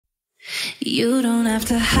You don't have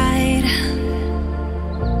to hide.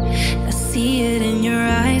 I see it in your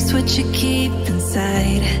eyes, what you keep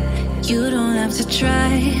inside. You don't have to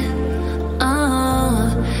try.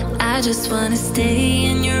 Oh, I just wanna stay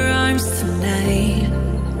in your arms tonight.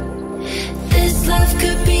 This love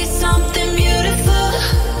could be something beautiful.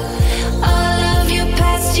 All of your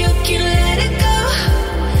past, you can let it go.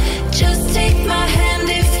 Just take my hand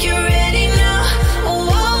if you're ready now. Oh,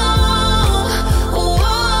 oh,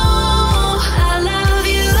 oh, I love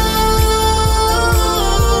you.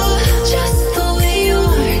 Just the way you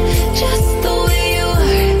are, just the way you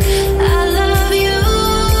are. I love you.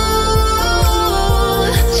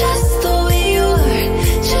 Just the way you are,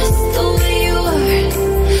 just the way you are.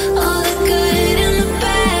 All the good and the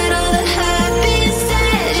bad, all the happy and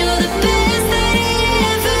sad. You're the best that I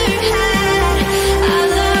ever had. I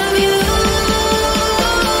love you.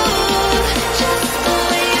 Just the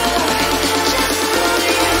way you are, just the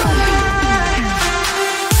way you are.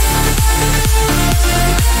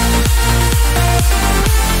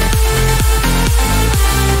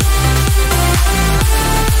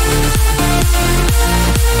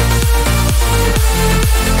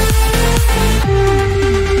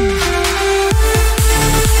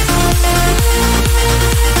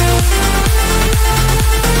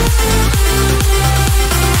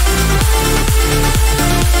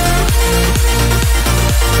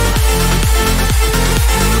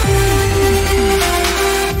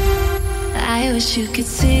 I wish you could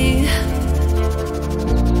see.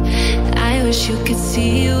 I wish you could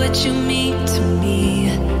see what you mean to me.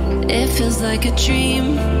 It feels like a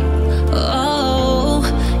dream. Oh,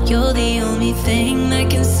 you're the only thing that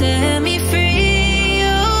can set me free.